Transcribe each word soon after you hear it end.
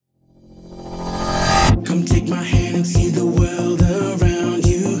Come take my hand and see the world around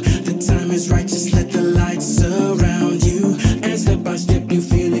you. The time is right, just let the light surround you. And step by step you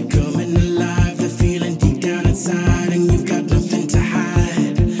feel it coming alive. The feeling deep down inside, and you've got nothing to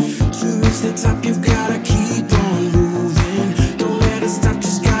hide. To reach the top you've gotta keep on moving. Don't let it stop,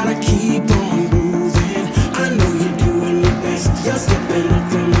 just gotta keep on moving. I know you're doing your best, you're stepping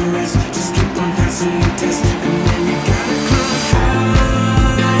up from the rest. Just keep on passing the test, and then you gotta climb higher.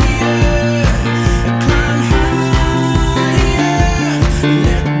 Climb higher.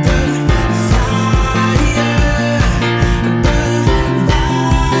 Let the fire burn brighter.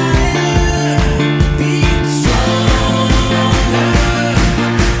 Be stronger, go longer.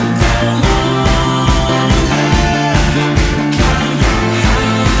 Climb higher. Climb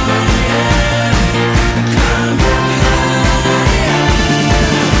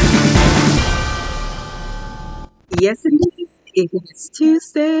Yes, indeed. It is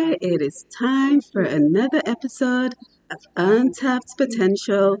Tuesday. It is time for another episode of Untapped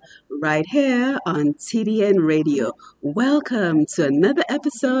Potential right here on TDN Radio. Welcome to another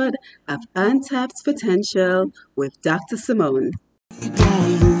episode of Untapped Potential with Dr. Simone. keep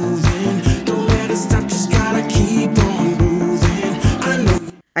on moving. Don't let it stop, just gotta keep on moving. I know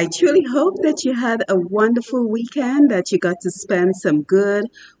I truly hope that you had a wonderful weekend, that you got to spend some good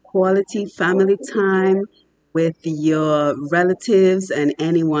quality family time with your relatives and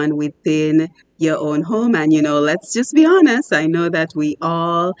anyone within your own home. And let's just be honest, I know that we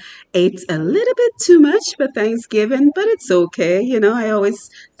all ate a little bit too much for Thanksgiving, but it's okay. I always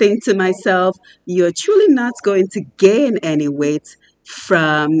think to myself, you're truly not going to gain any weight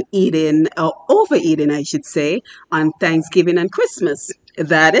from eating or overeating, I should say, on Thanksgiving and Christmas.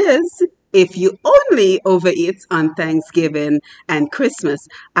 That is, if you only overeat on Thanksgiving and Christmas.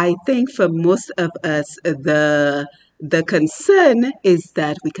 I think for most of us, the concern is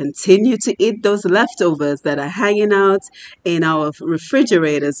that we continue to eat those leftovers that are hanging out in our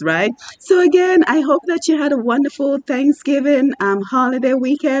refrigerators, right? So again, I hope that you had a wonderful Thanksgiving holiday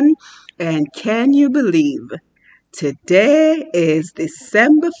weekend. And can you believe today is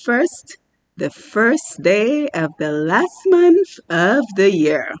December 1st, the first day of the last month of the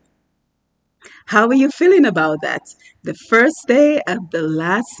year? How are you feeling about that? The first day of the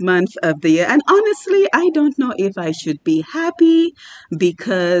last month of the year. And honestly, I don't know if I should be happy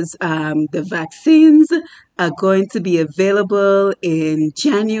because the vaccines are going to be available in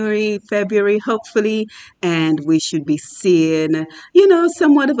January, February, hopefully, and we should be seeing,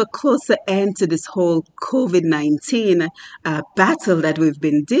 somewhat of a closer end to this whole COVID-19 battle that we've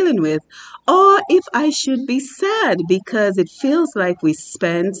been dealing with, or if I should be sad because it feels like we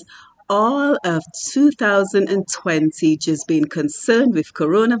spent all of 2020 just being concerned with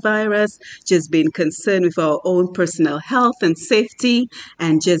coronavirus, just being concerned with our own personal health and safety,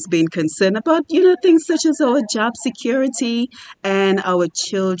 and just being concerned about, things such as our job security and our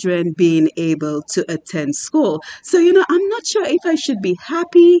children being able to attend school. So, I'm not sure if I should be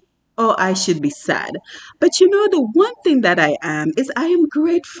happy or I should be sad. But, the one thing that I am is I am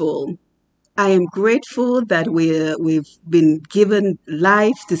grateful. I am grateful that we've been given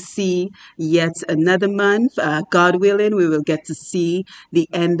life to see yet another month. God willing, we will get to see the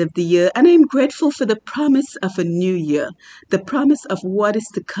end of the year. And I am grateful for the promise of a new year, the promise of what is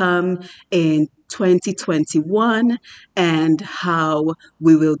to come in 2021 and how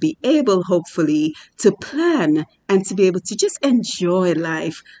we will be able, hopefully, to plan and to be able to just enjoy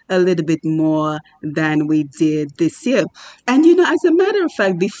life a little bit more than we did this year. And, as a matter of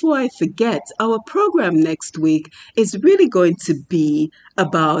fact, before I forget, our program next week is really going to be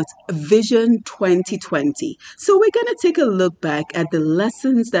about Vision 2020. So we're going to take a look back at the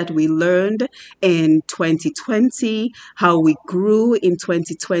lessons that we learned in 2020, how we grew in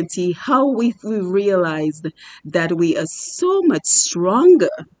 2020, how we realized that we are so much stronger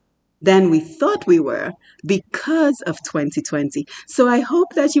than we thought we were because of 2020. So I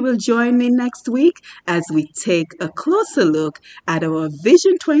hope that you will join me next week as we take a closer look at our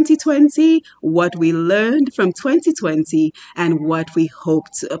Vision 2020, what we learned from 2020, and what we hope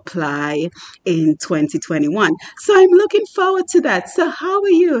to apply in 2021. So I'm looking forward to that. So how are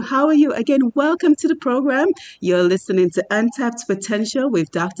you? How are you? Again, welcome to the program. You're listening to Untapped Potential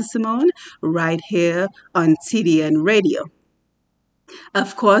with Dr. Simone right here on TDN Radio.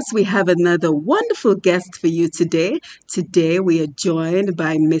 Of course, we have another wonderful guest for you today. Today, we are joined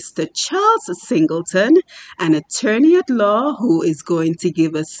by Mr. Charles Singleton, an attorney at law who is going to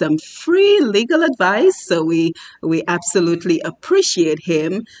give us some free legal advice. So we absolutely appreciate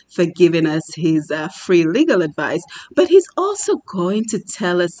him for giving us his free legal advice. But he's also going to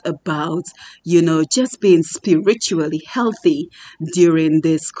tell us about, just being spiritually healthy during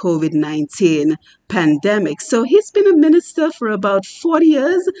this COVID-19 pandemic. So he's been a minister for about 40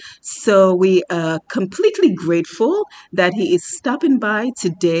 years. So we are completely grateful that he is stopping by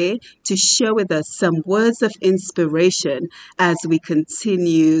today to share with us some words of inspiration as we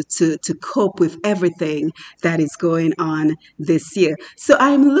continue to cope with everything that is going on this year. So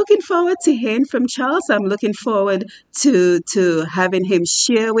I'm looking forward to hearing from Charles. I'm looking forward to having him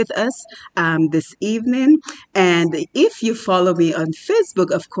share with us this evening. And if you follow me on Facebook,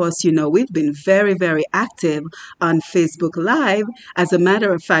 of course, you know we've been very, very active on Facebook Live. As a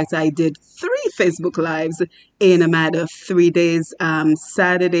matter of fact, I did 3 Facebook Lives in a matter of 3 days,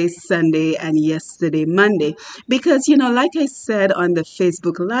 Saturday, Sunday, and yesterday, Monday. Because, you know, like I said on the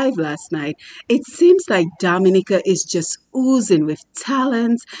Facebook Live last night, it seems like Dominica is just oozing with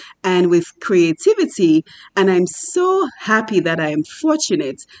talent and with creativity. And I'm so happy that I am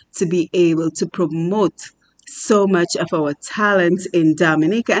fortunate to be able to promote so much of our talent in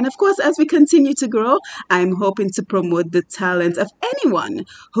Dominica. And of course, as we continue to grow, I'm hoping to promote the talent of anyone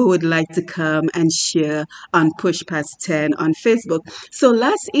who would like to come and share on Push Past 10 on Facebook. So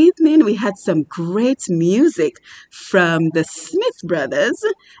last evening, we had some great music from the Smith Brothers.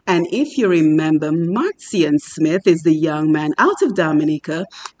 And if you remember, Marcian Smith is the young man out of Dominica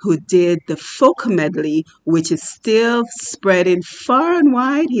who did the folk medley, which is still spreading far and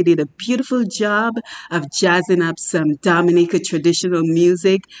wide. He did a beautiful job of jazzing up some Dominica traditional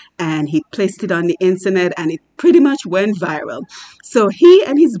music, and he placed it on the internet, and it pretty much went viral. So he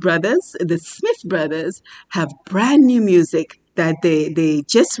and his brothers, the Smith Brothers, have brand new music that they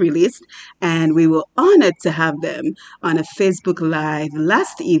just released, and we were honored to have them on a Facebook Live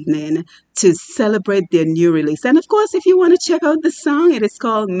last evening to celebrate their new release. And of course, if you want to check out the song, it is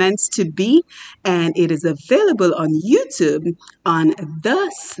called Meant to Be, and it is available on YouTube on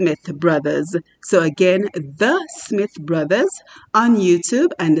The Smith Brothers. So again, The Smith Brothers on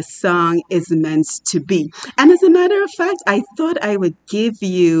YouTube, and the song is Meant to Be. And as a matter of fact, I thought I would give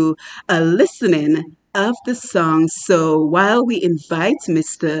you a listening of the song. So while we invite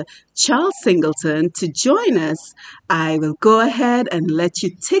Mr. Charles Singleton to join us, I will go ahead and let you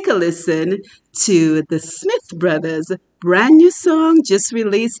take a listen to the Smith Brothers' brand new song just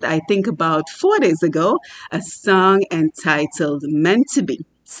released, I think about 4 days ago, a song entitled Meant to Be.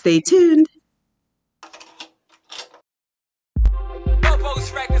 Stay tuned.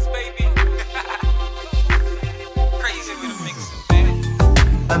 Records, baby. Crazy with a mix, man.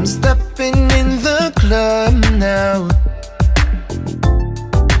 I'm stepping in the club now.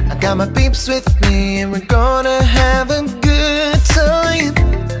 I got my peeps with me and we're gonna have a good time.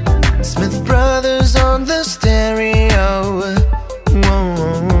 Smith Brothers on the stereo. Whoa,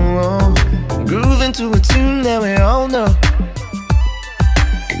 whoa, whoa. Grooving to a tune that we all know.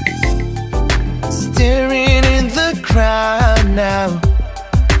 Staring in the crowd now.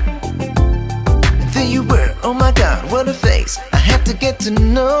 There you were, oh my God, what a face. I had to get to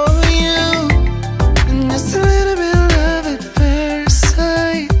know you. And just a little bit of love at first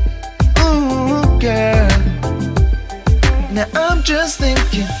sight. Ooh, girl. Now I'm just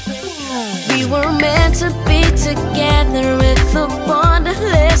thinking, we were meant to be together with a bond that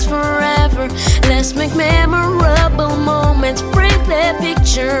lasts forever. Let's make memorable moments, bring that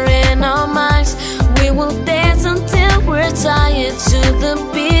picture in our minds. We will dance until we're tired, to the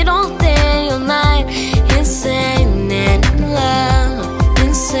beat all day, all night. Insane and in love,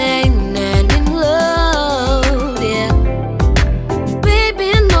 insane and in love, yeah.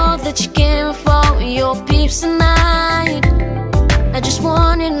 Baby, I know that you came for your peeps tonight. I just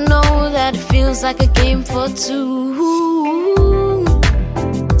want you to know that it feels like a game for two.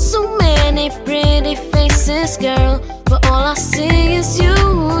 So many pretty faces, girl, but all I see is you,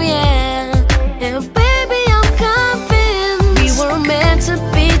 yeah. And baby, I'm convinced we were meant to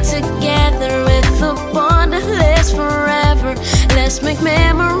be together with a bond that lasts forever. Let's make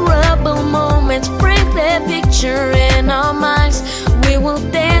memorable moments, bring that picture in our minds. We will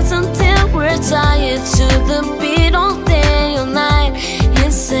dance until we're tired, to the beat all day, all night.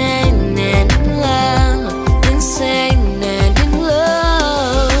 Insane and in love, insane and in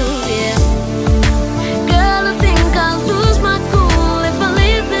love, yeah. Girl, I think I'll lose my cool if I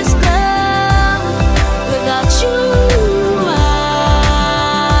leave this club without you.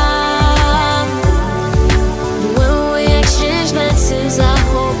 When we exchange glances, I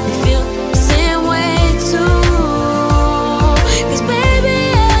hope you feel the same way too. 'Cause baby,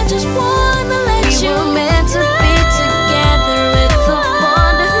 I just wanna let you. We were meant to be together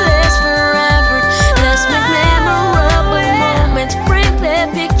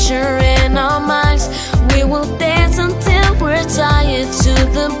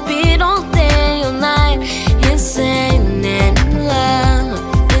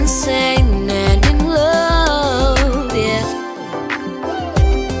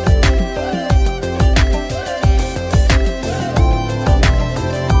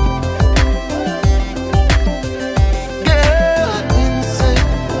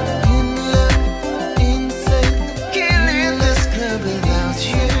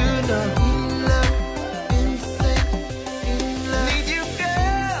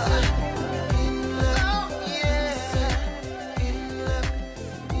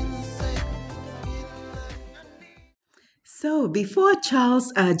So before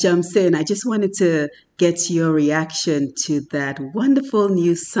Charles jumps in, I just wanted to get your reaction to that wonderful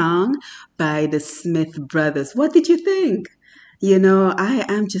new song by the Smith Brothers. What did you think? You know, I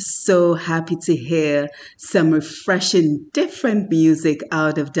am just so happy to hear some refreshing, different music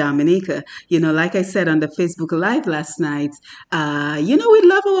out of Dominica. You know, like I said on the Facebook Live last night, we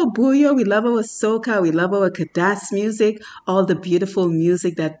love our bouyon, we love our soca, we love our kadas music, all the beautiful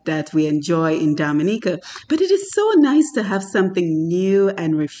music that we enjoy in Dominica. But it is so nice to have something new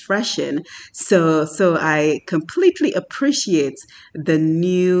and refreshing. So I completely appreciate the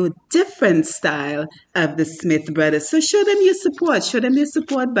new, different style of the Smith Brothers. So show them your support. Show them your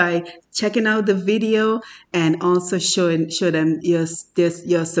support by checking out the video, and also show them your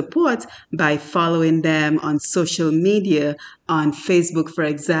support by following them on social media. On Facebook, for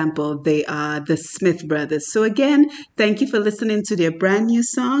example, they are the Smith Brothers. So again, thank you for listening to their brand new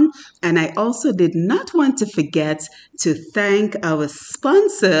song. And I also did not want to forget to thank our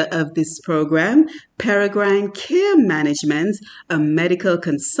sponsor of this program, Peregrine Care Management, a medical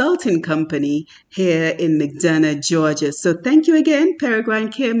consulting company here in McDonough, Georgia. So thank you again, Peregrine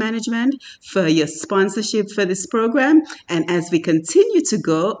Care Management, for your sponsorship for this program. And as we continue to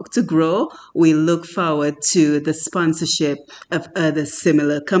grow, we look forward to the sponsorship of other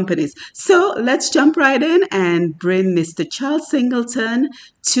similar companies. So let's jump right in and bring Mr. Charles Singleton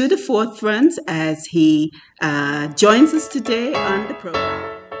to the forefront as he joins us today on the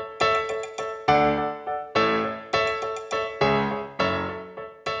program.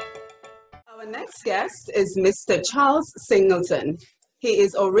 Our next guest is Mr. Charles Singleton. He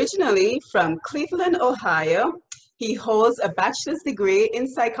is originally from Cleveland, Ohio. He holds a bachelor's degree in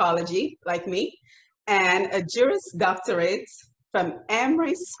psychology, like me, and a Juris Doctorate from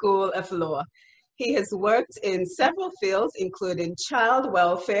Emory School of Law. He has worked in several fields, including child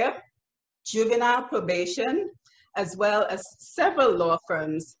welfare, juvenile probation, as well as several law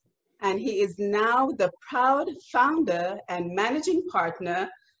firms. And he is now the proud founder and managing partner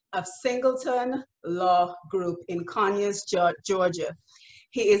of Singleton Law Group in Conyers, Georgia.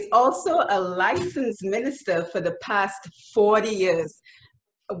 He is also a licensed minister for the past 40 years.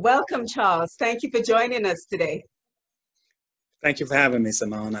 Welcome, Charles. Thank you for joining us today. Thank you for having me,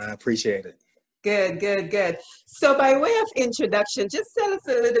 Simone. I appreciate it. Good. So by way of introduction, just tell us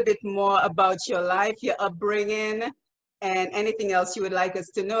a little bit more about your life, your upbringing, and anything else you would like us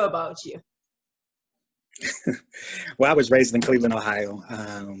to know about you. Well, I was raised in Cleveland, Ohio.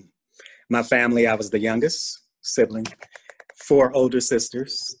 My family, I was the youngest sibling, 4 older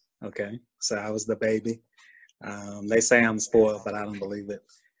sisters. Okay, so I was the baby. They say I'm spoiled, but I don't believe it.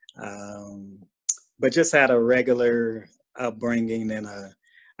 But just had a regular upbringing in a,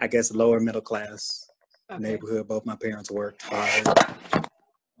 I guess, lower middle class neighborhood. Both my parents worked hard to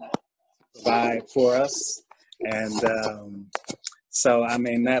provide for us. And so, I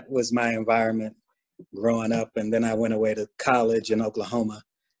mean, that was my environment growing up. And then I went away to college in Oklahoma.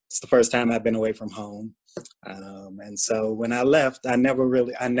 It's the first time I've been away from home. And so when I left, I never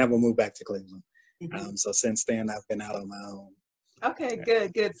moved back to Cleveland. So since then, I've been out on my own. Okay,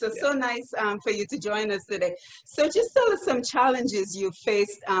 good. So nice for you to join us today. So just tell us some challenges you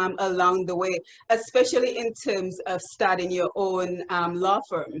faced along the way, especially in terms of starting your own law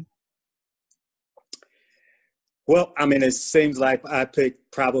firm. Well, I mean, it seems like I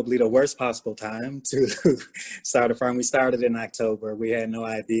picked probably the worst possible time to start a firm. We started in October. We had no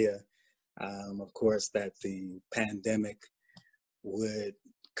idea, of course, that the pandemic would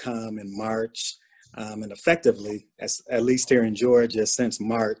come in March. And effectively, at least here in Georgia, since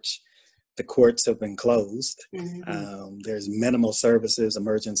March, the courts have been closed. There's minimal services,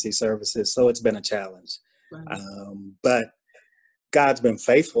 emergency services, so it's been a challenge. But God's been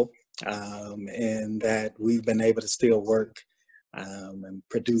faithful in that we've been able to still work and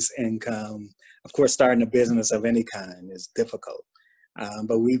produce income. Of course, starting a business of any kind is difficult,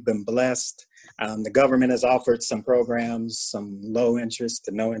 but we've been blessed. The government has offered some programs, some low interest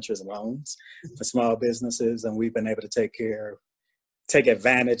to no interest loans for small businesses, and we've been able to take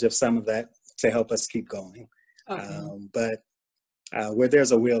advantage of some of that to help us keep going. But where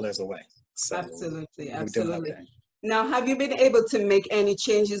there's a will, there's a way. So absolutely. Now, have you been able to make any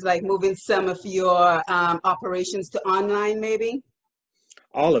changes, like moving some of your operations to online, maybe?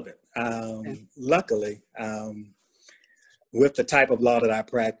 All of it. Luckily, with the type of law that I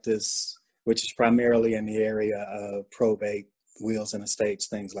practice, which is primarily in the area of probate, wills and estates,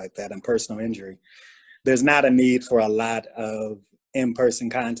 things like that, and personal injury, there's not a need for a lot of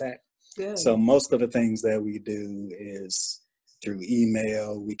in-person contact. Good. So most of the things that we do is through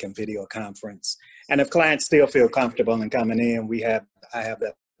email. We can video conference. And if clients still feel comfortable in coming in, I have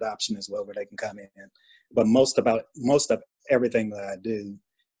that option as well where they can come in. But most of everything that I do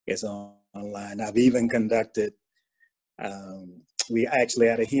is online. I've even conducted, we actually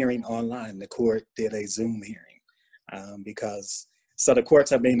had a hearing online. The court did a Zoom hearing because, so the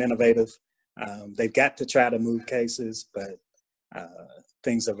courts are being innovative. They've got to try to move cases, but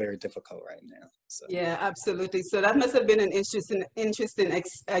things are very difficult right now. So. Yeah, absolutely. So that must have been an interesting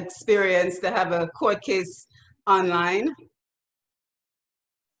experience to have a court case online.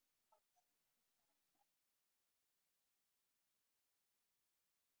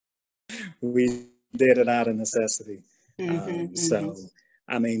 We did it out of necessity. So,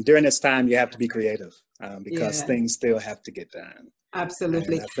 I mean, during this time, you have to be creative because Yeah. things still have to get done.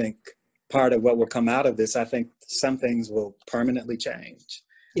 Absolutely. And I think part of what will come out of this, I think some things will permanently change.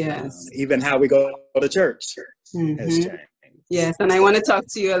 Yes. Even how we go to church has Mhm. changed. Yes, and I want to talk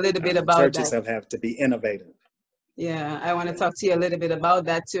to you a little bit about Churches that. have to be innovative. Yeah, I want to talk to you a little bit about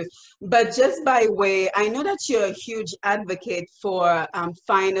that too. But just by way, I know that you're a huge advocate for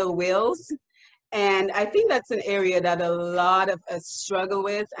final wills. And I think that's an area that a lot of us struggle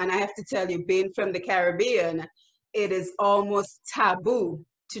with. And I have to tell you, being from the Caribbean, it is almost taboo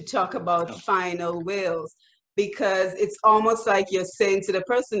to talk about final wills because it's almost like you're saying to the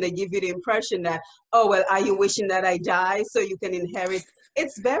person, they give you the impression that, oh, well, are you wishing that I die so you can inherit?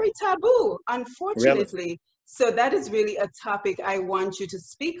 It's very taboo, unfortunately. Really? So that is really a topic I want you to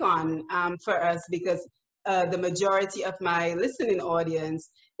speak on for us because the majority of my listening audience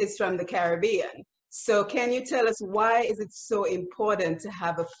is from the Caribbean. So can you tell us why is it so important to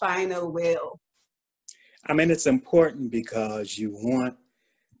have a final will? I mean, it's important because you want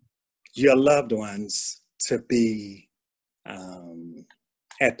your loved ones to be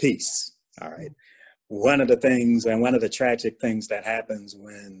at peace. All right. One of the things and one of the tragic things that happens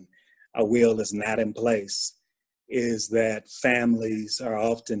when a will is not in place is that families are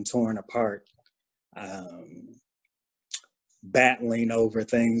often torn apart, battling over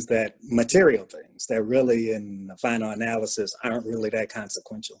things that, material things that really in the final analysis aren't really that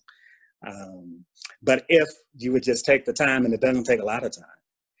consequential. But if you would just take the time, and it doesn't take a lot of time,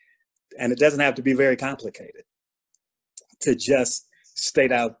 and it doesn't have to be very complicated, to just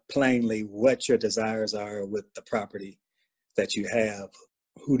state out plainly what your desires are with the property that you have.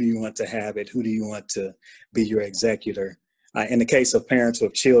 Who do you want to have it? Who do you want to be your executor? In the case of parents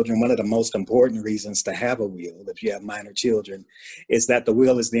with children, one of the most important reasons to have a will, if you have minor children, is that the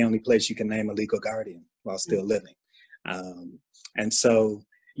will is the only place you can name a legal guardian while still living. And so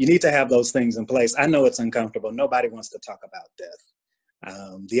you need to have those things in place. I know it's uncomfortable. Nobody wants to talk about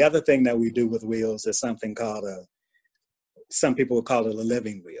death. The other thing that we do with wills is something called some people would call it a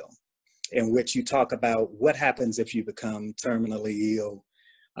living will, in which you talk about what happens if you become terminally ill,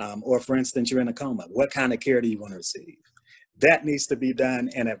 or for instance, you're in a coma. What kind of care do you want to receive? That needs to be done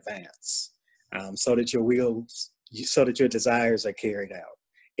in advance, so that your desires are carried out.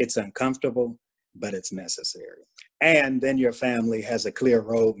 It's uncomfortable, but it's necessary. And then your family has a clear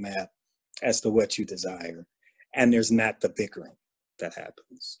roadmap as to what you desire, and there's not the bickering that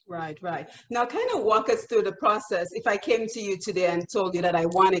happens. Right. Now, kind of walk us through the process. If I came to you today and told you that I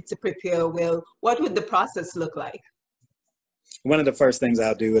wanted to prepare a will, what would the process look like? One of the first things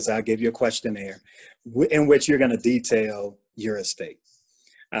I'll do is I'll give you a questionnaire in which you're going to detail your estate.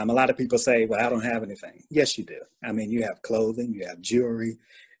 A lot of people say, well, I don't have anything. Yes, you do. I mean, you have clothing, you have jewelry,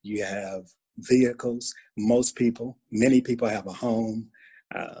 you have vehicles. Many people have a home.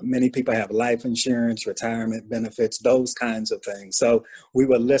 Many people have life insurance, retirement benefits, those kinds of things. So we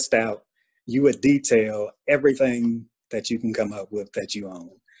would list out, you would detail everything that you can come up with that you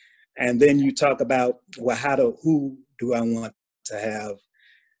own. And then you talk about, well, who do I want to have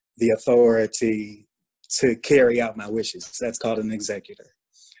the authority to carry out my wishes? That's called an executor,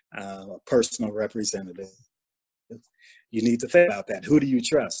 a personal representative. You need to think about that. Who do you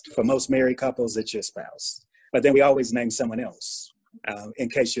trust? For most married couples, it's your spouse. But then we always name someone else in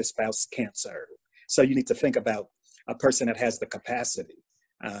case your spouse can't serve. So you need to think about a person that has the capacity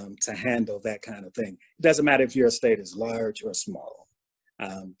to handle that kind of thing. It doesn't matter if your estate is large or small.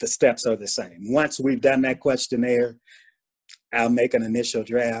 The steps are the same. Once we've done that questionnaire, I'll make an initial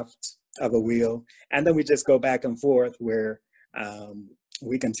draft of a will, and then we just go back and forth where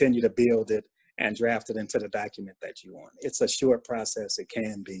we continue to build it and draft it into the document that you want. It's a short process. It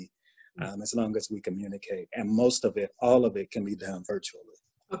can be, as long as we communicate. And most of it, all of it can be done virtually.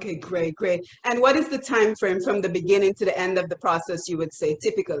 Okay, great. And what is the time frame from the beginning to the end of the process, you would say,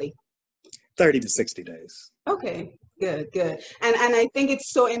 typically? 30 to 60 days. Okay, good. And I think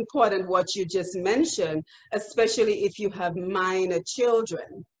it's so important what you just mentioned, especially if you have minor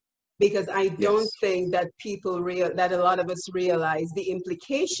children, because I don't Yes. think that that a lot of us realize the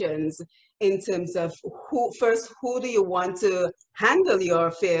implications in terms of who do you want to handle your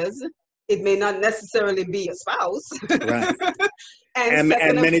affairs. It may not necessarily be your spouse. Right. And And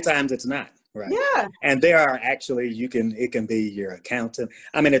second of, many times it's not. Right. yeah, And there are actually, it can be your accountant.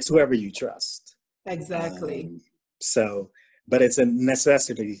 I mean, it's whoever you trust. exactly. So, but it's a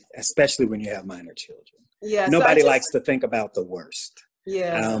necessity, especially when you have minor children. Yeah, so Nobody likes to think about the worst.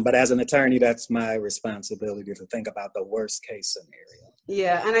 yeah. But as an attorney, that's my responsibility to think about the worst case scenario.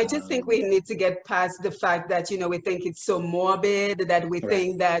 Yeah, and I just think we need to get past the fact that, we think it's so morbid, that we Right.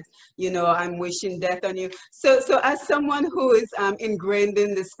 think that, I'm wishing death on you. So as someone who is ingrained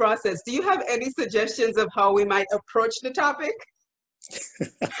in this process, do you have any suggestions of how we might approach the topic?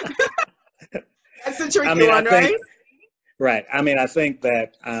 That's a tricky I mean, one, right? Right. I mean, I think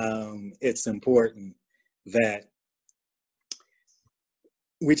that it's important that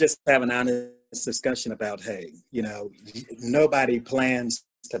we just have an honest discussion about, hey, nobody plans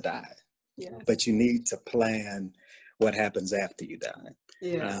to die, Yes. but you need to plan what happens after you die.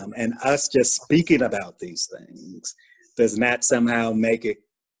 Yeah. And us just speaking about these things does not somehow make it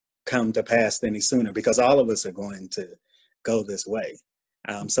come to pass any sooner, because all of us are going to go this way.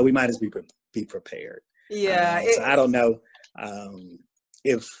 So we might as well be prepared. Yeah. So I don't know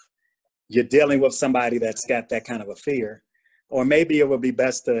if you're dealing with somebody that's got that kind of a fear, or maybe it would be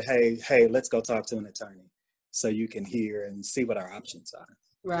best to, hey, let's go talk to an attorney so you can hear and see what our options are.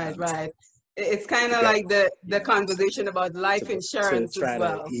 Right, right. It's kind of to like the yeah, conversation about life to insurance try as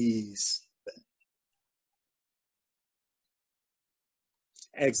well. to ease.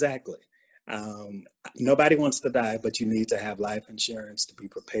 Exactly. Nobody wants to die, but you need to have life insurance to be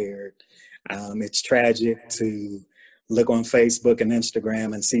prepared. It's tragic to look on Facebook and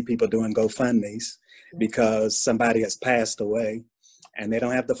Instagram and see people doing GoFundMes because somebody has passed away and they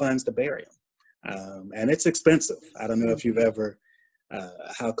don't have the funds to bury them. And it's expensive. I don't know if you've ever,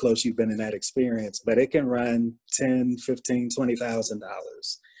 how close you've been in that experience, but it can run $10,000, $15,000,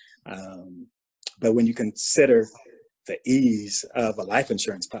 $20,000. But when you consider the ease of a life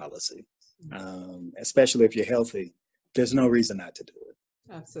insurance policy, especially if you're healthy, there's no reason not to do it.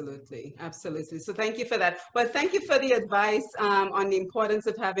 Absolutely, absolutely. So thank you for that. Well, thank you for the advice on the importance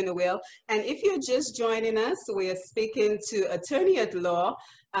of having a will. And if you're just joining us, we are speaking to attorney at law,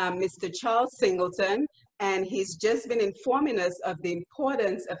 Mr. Charles Singleton, and he's just been informing us of the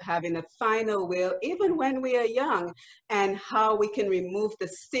importance of having a final will, even when we are young, and how we can remove the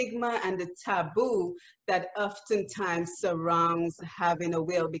stigma and the taboo that oftentimes surrounds having a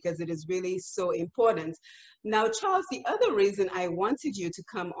will, because it is really so important. Now, Charles, the other reason I wanted you to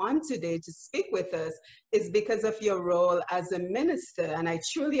come on today to speak with us is because of your role as a minister, and I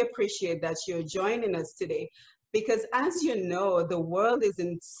truly appreciate that you're joining us today. Because as you know, the world is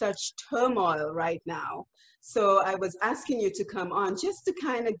in such turmoil right now. So I was asking you to come on just to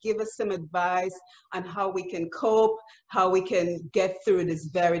kind of give us some advice on how we can cope, how we can get through this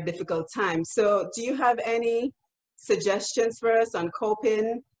very difficult time. So do you have any suggestions for us on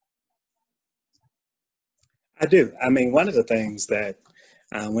coping? I do. I mean, one of the things that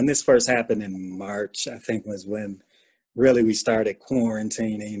when this first happened in March, I think was when really we started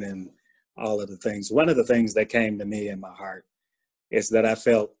quarantining and all of the things. One of the things that came to me in my heart is that I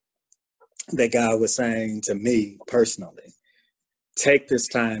felt that God was saying to me personally, take this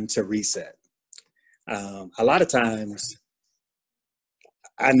time to reset. A lot of times,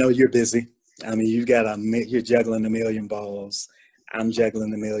 I know you're busy. I mean, you're juggling a million balls. I'm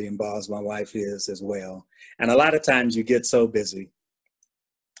juggling a million balls. My wife is as well. And a lot of times you get so busy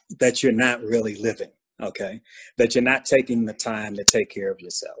that you're not really living, okay? That you're not taking the time to take care of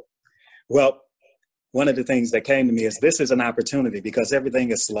yourself. Well, one of the things that came to me is this is an opportunity because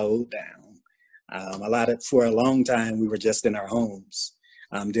everything is slowed down. For a long time, we were just in our homes,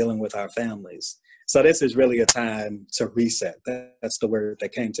 dealing with our families. So this is really a time to reset. That's the word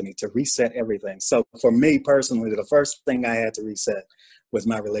that came to me, to reset everything. So for me personally, the first thing I had to reset was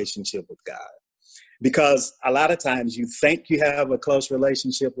my relationship with God. Because a lot of times you think you have a close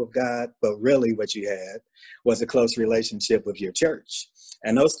relationship with God, but really what you had was a close relationship with your church.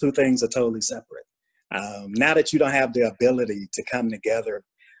 And those two things are totally separate. Now that you don't have the ability to come together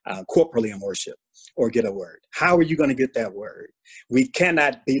corporally and worship or get a word, how are you going to get that word? We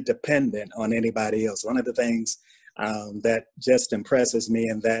cannot be dependent on anybody else. One of the things that just impresses me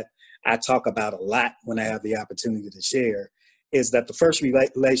and that I talk about a lot when I have the opportunity to share is that the first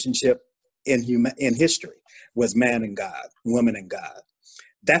relationship in history was man and God, woman and God.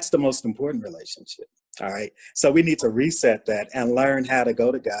 That's the most important relationship. All right. So we need to reset that and learn how to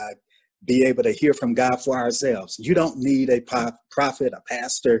go to God, be able to hear from God for ourselves. You don't need a prophet, a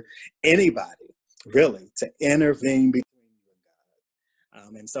pastor, anybody really to intervene between you and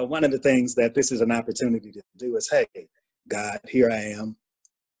God. And so one of the things that this is an opportunity to do is, hey, God, here I am.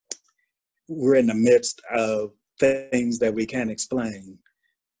 We're in the midst of things that we can't explain.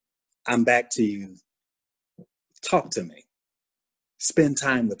 I'm back to you. Talk to me. Spend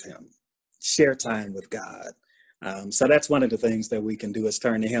time with him. Share time with God. So that's one of the things that we can do is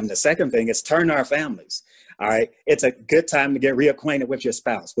turn to him. The second thing is turn to our families. All right. It's a good time to get reacquainted with your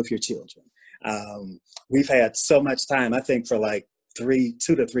spouse, with your children. We've had so much time, I think for like 2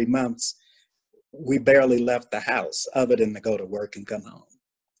 to 3 months, we barely left the house other than to go to work and come home.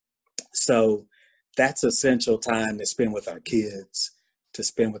 So that's essential time to spend with our kids, to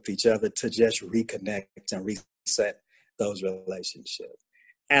spend with each other, to just reconnect and reset those relationships.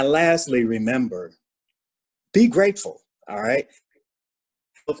 And lastly, remember, be grateful, all right?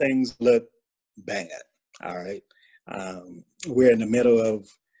 Things look bad, all right? We're in the middle of,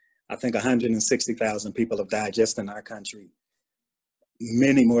 I think 160,000 people have died just in our country,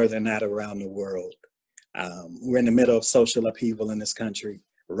 many more than that around the world. We're in the middle of social upheaval in this country,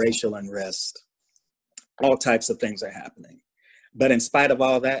 racial unrest, all types of things are happening. But in spite of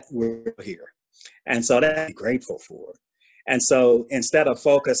all that, we're here. And so that I'm grateful for. And so instead of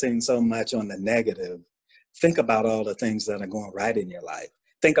focusing so much on the negative, think about all the things that are going right in your life.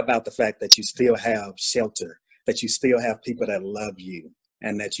 Think about the fact that you still have shelter, that you still have people that love you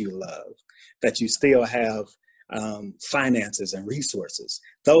and that you love, that you still have finances and resources.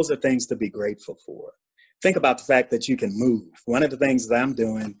 Those are things to be grateful for. Think about the fact that you can move. One of the things that I'm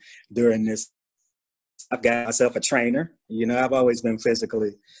doing during this, I've got myself a trainer. You know, I've always been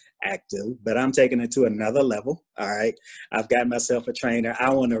physically active, but I'm taking it to another level. All right. I've got myself a trainer.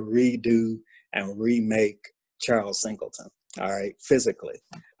 I want to redo and remake Charles Singleton. All right. Physically.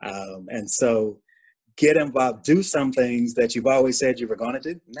 And so get involved, do some things that you've always said you were going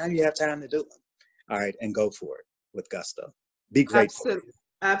to do. Now you have time to do them. All right. And go for it with gusto. Be grateful. Absolutely.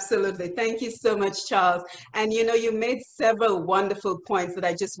 Absolutely. Thank you so much, Charles. And you know, you made several wonderful points that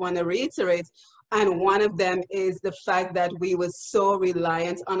I just want to reiterate. And one of them is the fact that we were so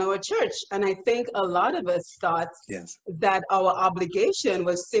reliant on our church. And I think a lot of us thought that our obligation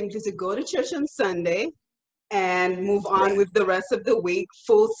was simply to go to church on Sunday and move on with the rest of the week,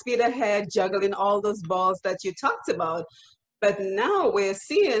 full speed ahead, juggling all those balls that you talked about. But now we're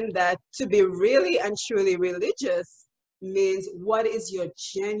seeing that to be really and truly religious means what is your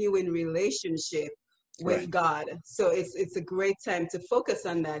genuine relationship with God. So it's a great time to focus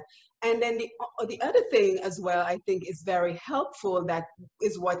on that. And then the other thing as well, I think is very helpful, that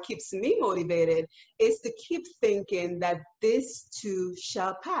is what keeps me motivated, is to keep thinking that this too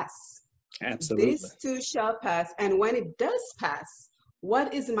shall pass. Absolutely. This too shall pass. And when it does pass,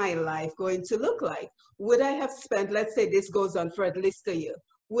 what is my life going to look like? Would I have spent, let's say this goes on for at least a year,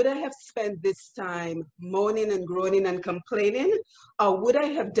 would I have spent this time moaning and groaning and complaining? Or would I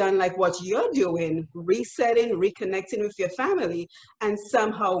have done like what you're doing, resetting, reconnecting with your family, and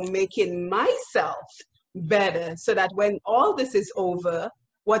somehow making myself better so that when all this is over,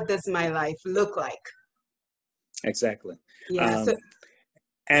 what does my life look like? Exactly. Yeah.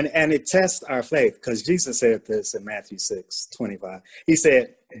 And it tests our faith, because Jesus said this in Matthew 6:25. He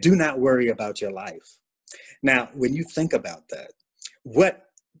said, do not worry about your life. Now, when you think about that,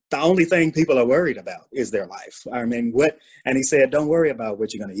 the only thing people are worried about is their life. I mean, and he said, don't worry about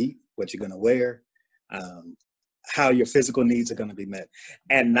what you're going to eat, what you're going to wear, how your physical needs are going to be met.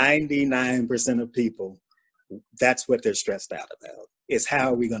 And 99% of people, that's what they're stressed out about, is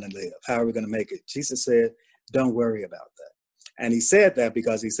how are we going to live? How are we going to make it? Jesus said, don't worry about that. And he said that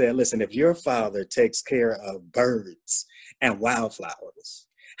because he said, listen, if your father takes care of birds and wildflowers,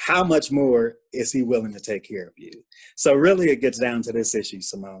 how much more is he willing to take care of you? So really it gets down to this issue,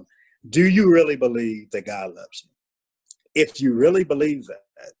 Simone. Do you really believe that God loves you? If you really believe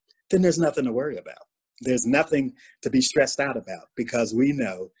that, then there's nothing to worry about. There's nothing to be stressed out about, because we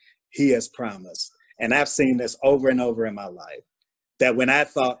know he has promised. And I've seen this over and over in my life, that when I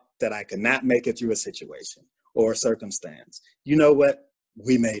thought that I could not make it through a situation or a circumstance, you know what?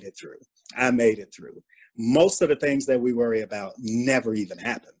 We made it through. I made it through. Most of the things that we worry about never even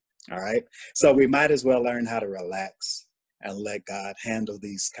happen. All right. So we might as well learn how to relax and let God handle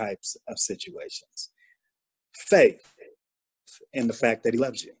these types of situations. Faith in the fact that he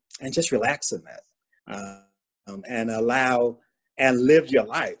loves you, and just relax in that, and allow and live your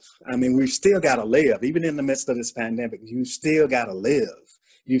life. I mean, we've still got to live, even in the midst of this pandemic. You still got to live.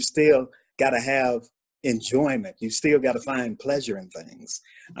 You still got to have enjoyment. You still got to find pleasure in things.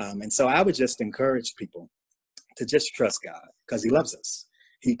 And so I would just encourage people to just trust God, because he loves us.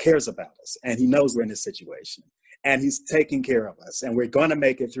 He cares about us, and he knows we're in this situation, and he's taking care of us, and we're going to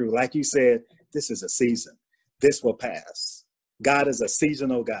make it through. Like you said, this is a season. This will pass. God is a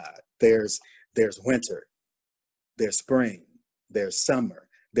seasonal God. There's winter, there's spring, there's summer,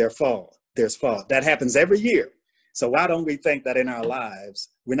 there's fall. That happens every year. So why don't we think that in our lives,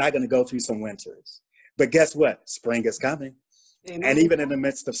 we're not going to go through some winters? But guess what? Spring is coming. Amen. And even in the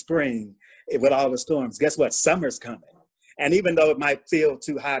midst of spring, with all the storms, guess what? Summer's coming. And even though it might feel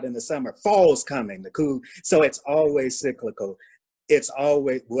too hot in the summer, fall's coming, the cool. So it's always cyclical. It's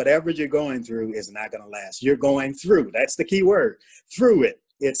always, whatever you're going through is not going to last. You're going through. That's the key word. Through it.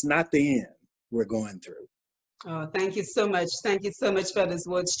 It's not the end. We're going through. Oh, thank you so much. Thank you so much for those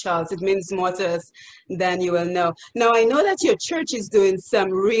words, Charles. It means more to us than you will know. Now, I know that your church is doing some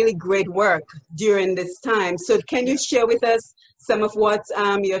really great work during this time. So can you share with us some of what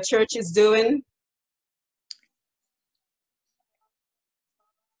your church is doing?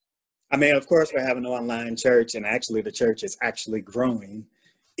 I mean, of course, we're having an online church, and actually the church is actually growing,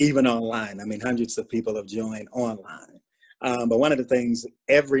 even online. I mean, hundreds of people have joined online. But one of the things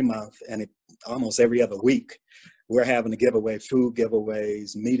every month and almost every other week, we're having to give away food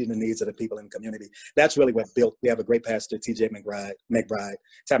giveaways, meeting the needs of the people in the community. That's really what built. We have a great pastor, T.J. McBride,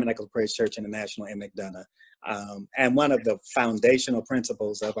 Tabernacle of Praise Church International in McDonough. And one of the foundational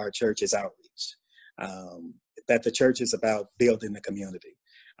principles of our church is outreach, that the church is about building the community.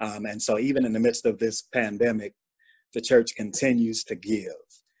 And so even in the midst of this pandemic, the church continues to give.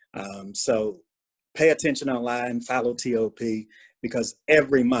 So pay attention online, follow TOP, because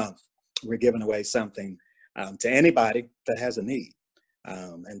every month we're giving away something to anybody that has a need.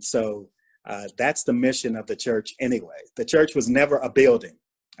 And so that's the mission of the church anyway. The church was never a building,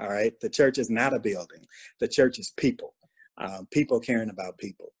 all right? The church is not a building. The church is people, people caring about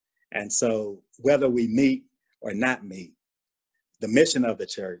people. And so whether we meet or not meet, the mission of the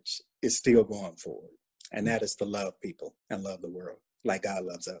church is still going forward. And that is to love people and love the world like God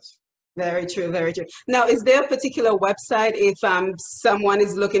loves us. Very true, very true. Now, is there a particular website if someone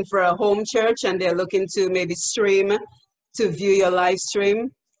is looking for a home church and they're looking to maybe stream, to view your live stream?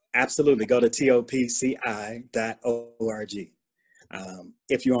 Absolutely. Go to topci.org.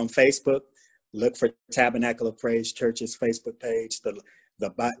 If you're on Facebook, look for Tabernacle of Praise Church's Facebook page, the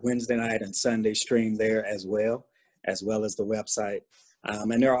Wednesday night and Sunday stream there as well as the website.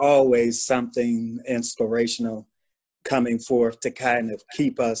 And there are always something inspirational coming forth to kind of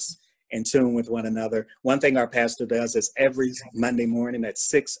keep us in tune with one another. One thing our pastor does is every Monday morning at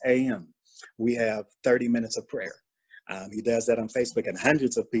 6 a.m., we have 30 minutes of prayer. He does that on Facebook, and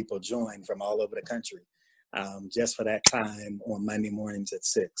hundreds of people join from all over the country just for that time on Monday mornings at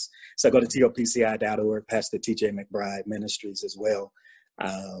 6. So go to topci.org, Pastor T.J. McBride Ministries as well,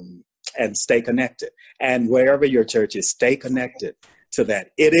 and stay connected. And wherever your church is, stay connected to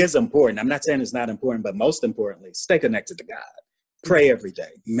that. It is important. I'm not saying it's not important, but most importantly, stay connected to God. Pray every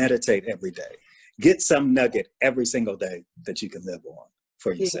day, meditate every day, get some nugget every single day that you can live on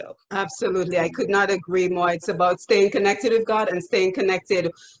for yourself. Yeah, absolutely. I could not agree more. It's about staying connected with God and staying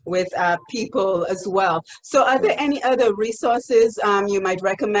connected with people as well. So are there any other resources you might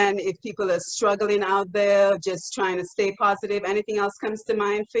recommend if people are struggling out there, just trying to stay positive? Anything else comes to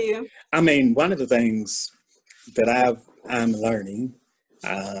mind for you? I mean, one of the things that I'm learning,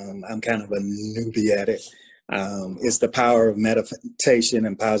 I'm kind of a newbie at it, is the power of meditation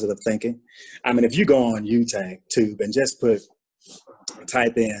and positive thinking. I mean, if you go on YouTube and just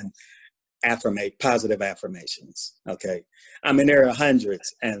type in positive affirmations, okay? I mean, there are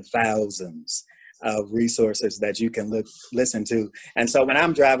hundreds and thousands of resources that you can listen to. And so when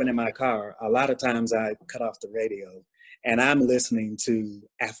I'm driving in my car, a lot of times I cut off the radio and I'm listening to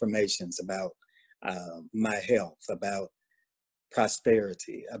affirmations about my health, about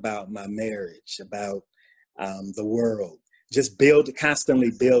prosperity, about my marriage, about the world, just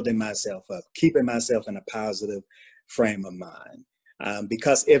constantly building myself up, keeping myself in a positive frame of mind.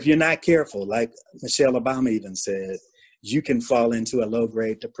 Because if you're not careful, like Michelle Obama even said, you can fall into a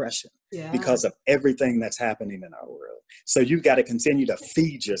low-grade depression because of everything that's happening in our world. So you've got to continue to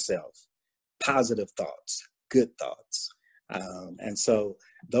feed yourself positive thoughts, good thoughts. And so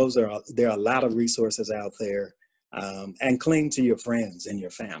there are a lot of resources out there, and cling to your friends and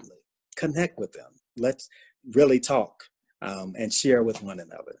your family. Connect with them. Let's really talk and share with one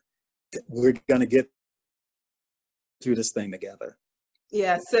another. We're going to get through this thing together.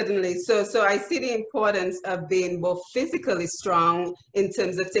 Yeah, certainly. So I see the importance of being both physically strong in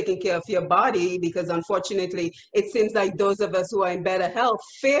terms of taking care of your body, because unfortunately, it seems like those of us who are in better health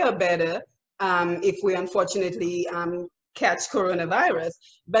fare better if we unfortunately catch coronavirus.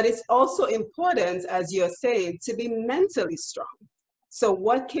 But it's also important, as you're saying, to be mentally strong. So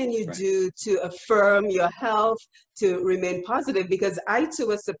what can you Right. do to affirm your health, to remain positive? Because I too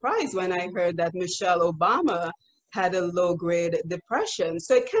was surprised when I heard that Michelle Obama had a low-grade depression.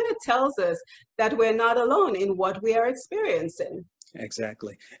 So it kind of tells us that we're not alone in what we are experiencing.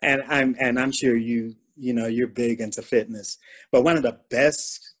 Exactly. And I'm sure you know, you're big into fitness, but one of the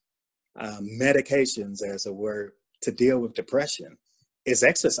best medications, as a word, to deal with depression is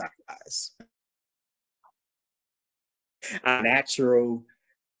exercise. A natural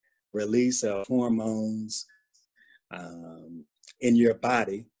release of hormones in your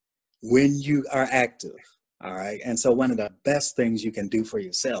body when you are active. All right. And so one of the best things you can do for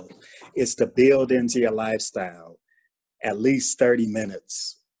yourself is to build into your lifestyle at least 30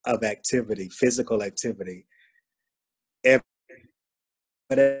 minutes of activity, physical activity,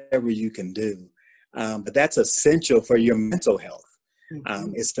 whatever you can do. But that's essential for your mental health.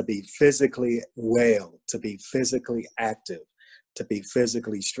 Is to be physically well, to be physically active, to be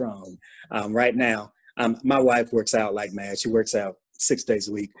physically strong. Right now, my wife works out like mad. She works out 6 days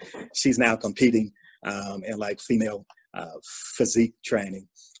a week. She's now competing in like female physique training.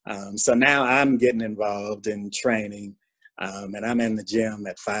 So now I'm getting involved in training, and I'm in the gym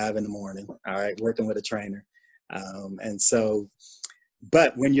at 5 in the morning, all right, working with a trainer. And so,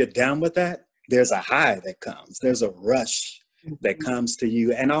 but when you're done with that, there's a high that comes. There's a rush that comes to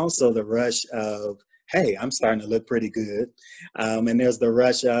you, and also the rush of, hey, I'm starting to look pretty good. And there's the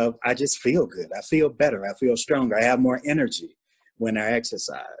rush of, I just feel good. I feel better. I feel stronger. I have more energy when I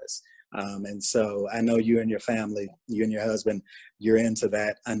exercise. And so I know you and your family, you and your husband, you're into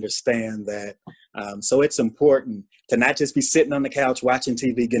that, understand that. So it's important to not just be sitting on the couch watching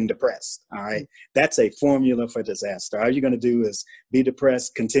TV getting depressed. All right. That's a formula for disaster. All you're going to do is be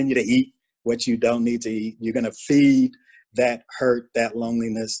depressed, continue to eat what you don't need to eat. You're going to feed that hurt, that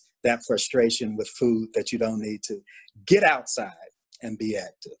loneliness, that frustration with food that you don't need to. Get outside and be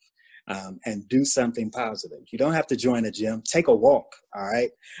active. And do something positive. You don't have to join a gym. Take a walk, all right?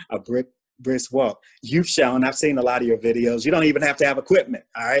 A brisk walk. You've shown, I've seen a lot of your videos, you don't even have to have equipment,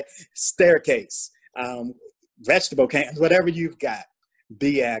 all right? Staircase, vegetable cans, whatever you've got,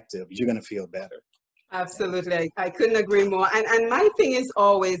 be active. You're going to feel better. Absolutely. I couldn't agree more. And my thing is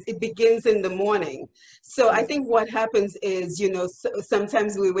always, it begins in the morning. So I think what happens is, you know,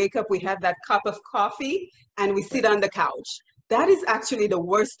 sometimes we wake up, we have that cup of coffee and we sit on the couch. That is actually the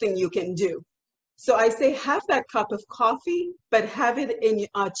worst thing you can do. So I say have that cup of coffee, but have it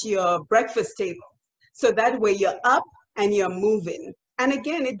at your breakfast table. So that way you're up and you're moving. And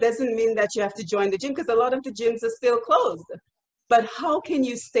again, it doesn't mean that you have to join the gym because a lot of the gyms are still closed. But how can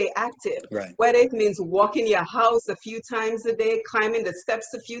you stay active? Right. Whether it means walking your house a few times a day, climbing the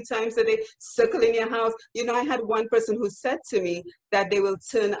steps a few times a day, circling your house. You know, I had one person who said to me that they will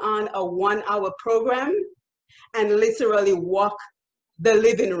turn on a 1-hour program and literally walk the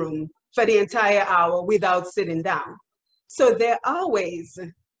living room for the entire hour without sitting down. So there are ways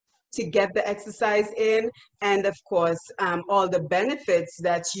to get the exercise in, and of course, all the benefits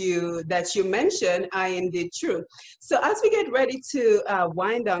that you mentioned are indeed true. So as we get ready to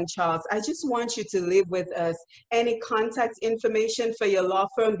wind down, Charles, I just want you to leave with us any contact information for your law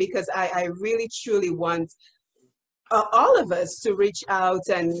firm, because I really truly want all of us to reach out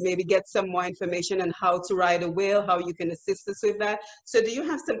and maybe get some more information on how to write a will, how you can assist us with that. So do you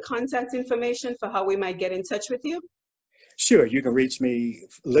have some contact information for how we might get in touch with you? Sure, you can reach me.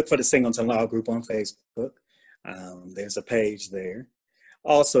 Look for the Singleton Law Group on Facebook. There's a page there.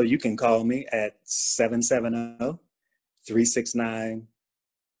 Also, you can call me at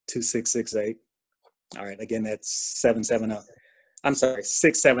 770-369-2668. All right, again, that's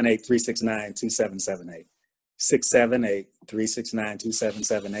 678-369-2778.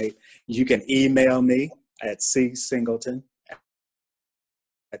 678-369-2778. You can email me at csingleton.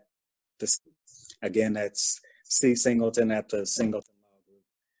 Again, that's csingleton at the Singleton Law Group.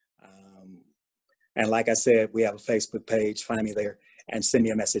 And like I said, we have a Facebook page. Find me there and send me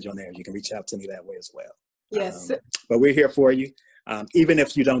a message on there. You can reach out to me that way as well. Yes. But we're here for you. Even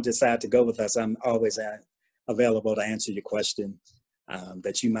if you don't decide to go with us, I'm always available to answer your question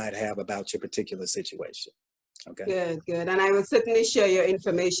that you might have about your particular situation. Okay. Good. And I will certainly share your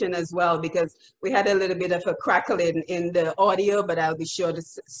information as well, because we had a little bit of a crackling in the audio, but I'll be sure to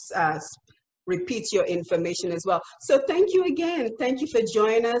repeat your information as well. So thank you again. Thank you for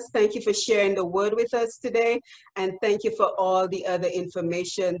joining us. Thank you for sharing the word with us today. And thank you for all the other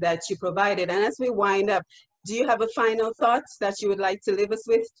information that you provided. And as we wind up, do you have a final thoughts that you would like to leave us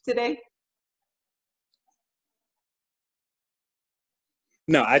with today?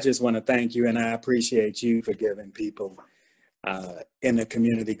 No, I just want to thank you, and I appreciate you for giving people in the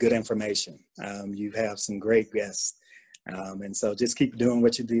community good information. You have some great guests And so just keep doing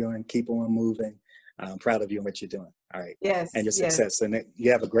what you're doing, keep on moving. I'm proud of you and what you're doing. All right. Yes, And your yes. success. And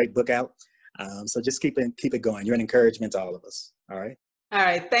you have a great book out. So just keep it going. You're an encouragement to all of us. All right. All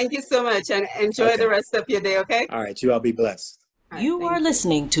right. Thank you so much, and enjoy Okay. the rest of your day, okay? All right. You all be blessed. All right, You thank are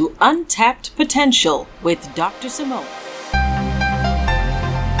listening to Untapped Potential with Dr. Simone.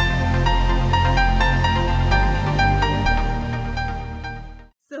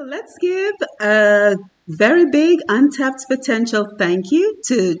 So let's give a very big untapped potential thank you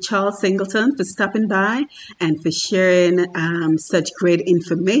to Charles Singleton for stopping by and for sharing such great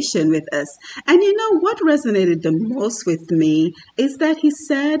information with us. And you know what resonated the most with me is that he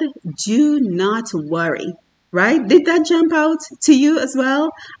said, do not worry. Right? Did that jump out to you as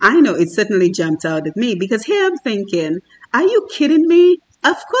well? I know it certainly jumped out at me because here I'm thinking, are you kidding me?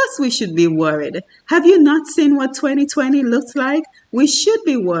 Of course we should be worried. Have you not seen what 2020 looks like? We should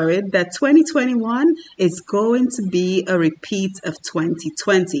be worried that 2021 is going to be a repeat of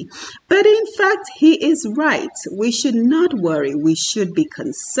 2020. But in fact, he is right. We should not worry. We should be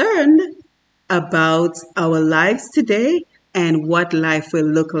concerned about our lives today and what life will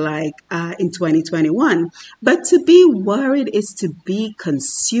look like in 2021. But to be worried is to be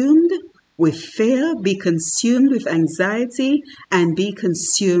consumed with fear, be consumed with anxiety, and be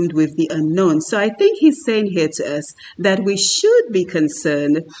consumed with the unknown. So I think he's saying here to us that we should be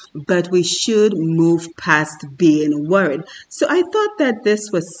concerned, but we should move past being worried. So I thought that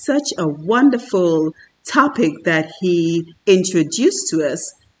this was such a wonderful topic that he introduced to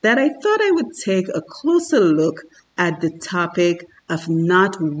us that I thought I would take a closer look at the topic of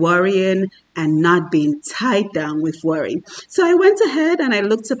not worrying and not being tied down with worry. So I went ahead and I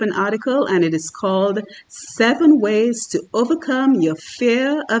looked up an article, and it is called 7 Ways to Overcome Your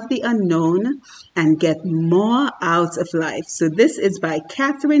Fear of the Unknown and Get More Out of Life. So this is by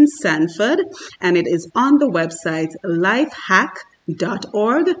Catherine Sanford, and it is on the website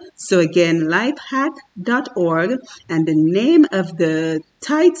lifehack.org. So again, lifehack.org, and the name of the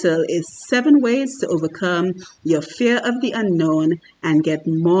title is 7 Ways to Overcome Your Fear of the Unknown and Get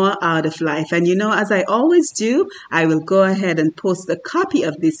More Out of Life. And you know, as I always do, I will go ahead and post a copy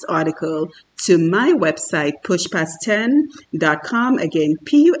of this article to my website, pushpast10.com. Again,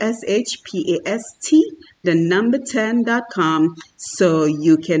 PUSHPAST, the number 10.com, so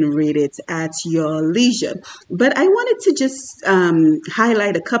you can read it at your leisure. But I wanted to just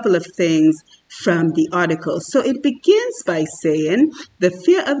highlight a couple of things from the article. So it begins by saying the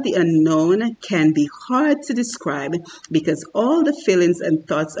fear of the unknown can be hard to describe because all the feelings and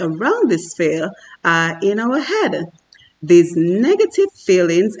thoughts around this fear are in our head. These negative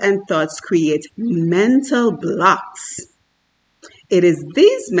feelings and thoughts create mental blocks. It is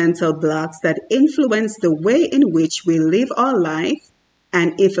these mental blocks that influence the way in which we live our life,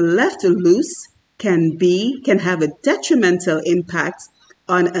 and if left loose, can have a detrimental impact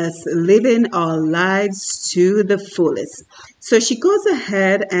on us living our lives to the fullest. So she goes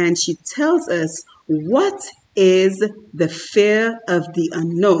ahead and she tells us what is the fear of the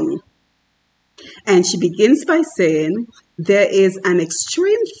unknown. And she begins by saying there is an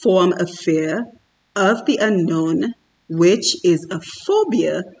extreme form of fear of the unknown, which is a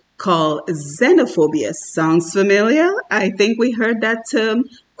phobia called xenophobia. Sounds familiar? I think we heard that term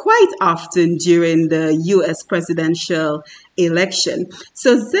quite often during the US presidential election.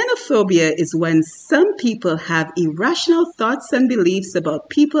 So xenophobia is when some people have irrational thoughts and beliefs about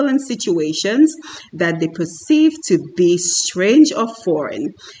people and situations that they perceive to be strange or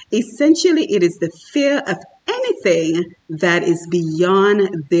foreign. Essentially, it is the fear of anything that is beyond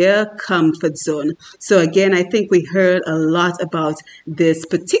their comfort zone. So again, I think we heard a lot about this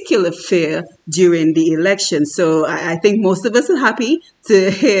particular fear during the election. So I think most of us are happy to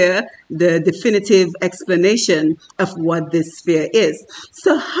hear the definitive explanation of what this fear is.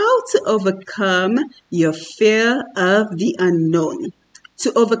 So how to overcome your fear of the unknown?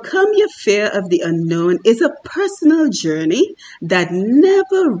 To overcome your fear of the unknown is a personal journey that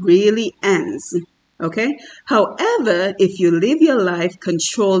never really ends. Okay. However, if you live your life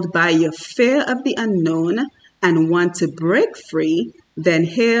controlled by your fear of the unknown and want to break free, then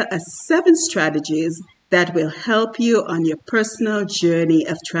here are 7 strategies that will help you on your personal journey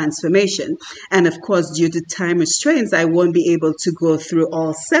of transformation. And of course, due to time restraints, I won't be able to go through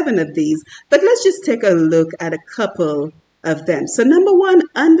all 7 of these, but let's just take a look at a couple of them. So number 1,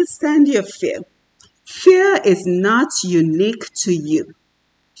 understand your fear. Fear is not unique to you.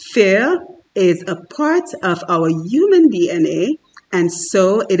 Fear is a part of our human DNA, and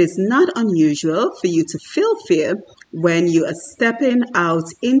so it is not unusual for you to feel fear when you are stepping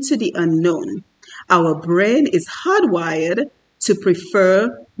out into the unknown. Our brain is hardwired to prefer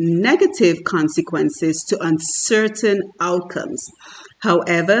negative consequences to uncertain outcomes.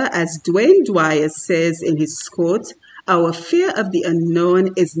 However, as Dwayne Dwyer says in his quote, our fear of the unknown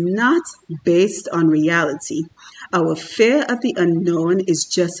is not based on reality. Our fear of the unknown is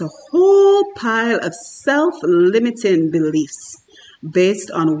just a whole pile of self-limiting beliefs based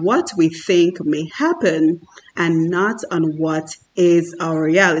on what we think may happen and not on what is our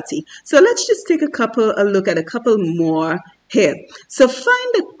reality. So let's just take a look at a couple more here. So find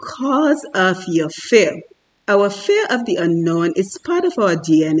the cause of your fear. Our fear of the unknown is part of our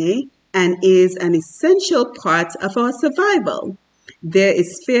DNA and is an essential part of our survival. There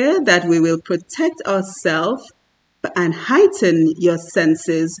is fear that we will protect ourselves and heighten your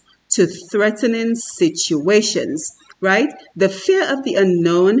senses to threatening situations, right? The fear of the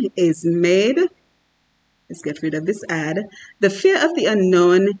unknown is made, let's get rid of this ad. The fear of the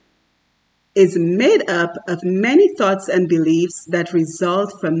unknown is made up of many thoughts and beliefs that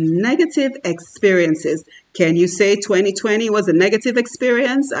result from negative experiences. Can you say 2020 was a negative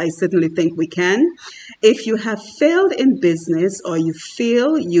experience? I certainly think we can. If you have failed in business or you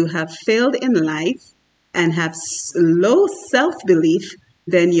feel you have failed in life and have low self-belief,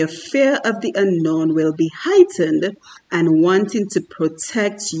 then your fear of the unknown will be heightened and wanting to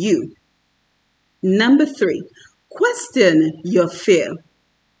protect you. Number 3, question your fear.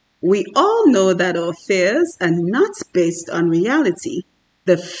 We all know that our fears are not based on reality.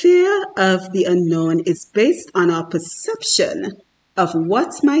 The fear of the unknown is based on our perception of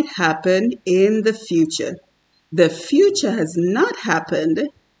what might happen in the future. The future has not happened,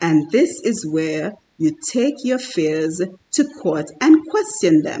 and this is where you take your fears to court and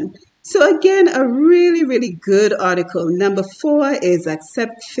question them. So again, a really, really good article. Number 4 is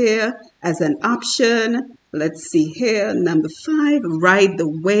accept fear as an option. Let's see here. Number 5, ride the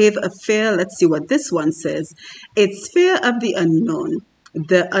wave of fear. Let's see what this one says. It's fear of the unknown.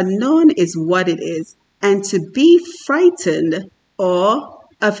 The unknown is what it is, and to be frightened or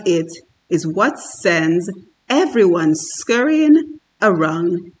of it is what sends everyone scurrying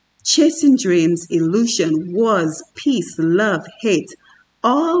around, chasing dreams, illusion, wars, peace, love, hate,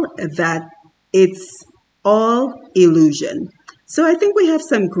 all that. It's all illusion. So I think we have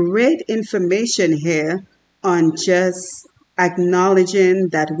some great information here on just acknowledging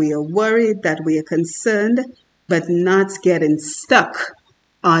that we are worried, that we are concerned, but not getting stuck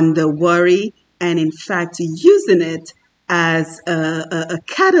on the worry, and in fact using it as a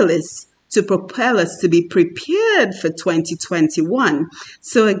catalyst to propel us to be prepared for 2021.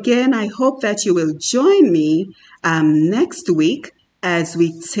 So again, I hope that you will join me next week as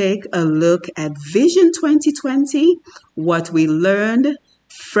we take a look at Vision 2020, what we learned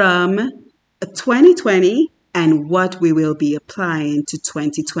from 2020, and what we will be applying to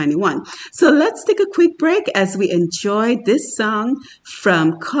 2021. So let's take a quick break as we enjoy this song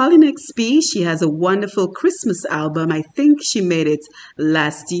from Colin XP. She has a wonderful Christmas album. I think she made it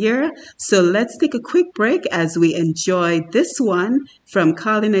last year. So let's take a quick break as we enjoy this one from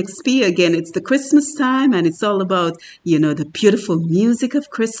Colin XP. Again, it's the Christmas time, and it's all about, the beautiful music of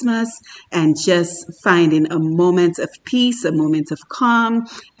Christmas and just finding a moment of peace, a moment of calm,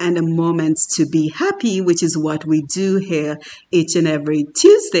 and a moment to be happy, which is what we do here each and every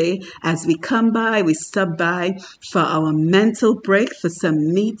Tuesday. As we stop by for our mental break, for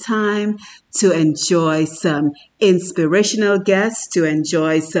some me time, to enjoy some inspirational guests, to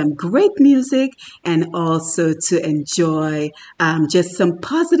enjoy some great music, and also to enjoy just some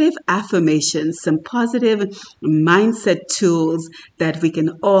positive affirmations, some positive mindset tools that we can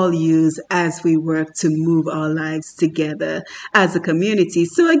all use as we work to move our lives together as a community.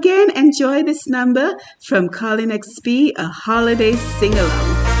 So again, enjoy this number from Colin XP, a holiday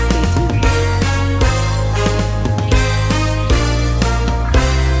sing-along.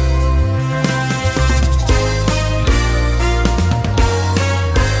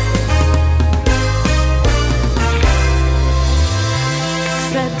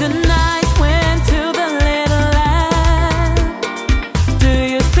 The night went to the little land. Do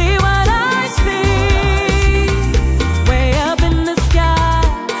you see what I see? Way up in the sky,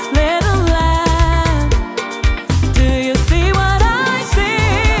 little land. Do you see what I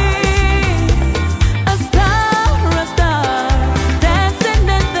see?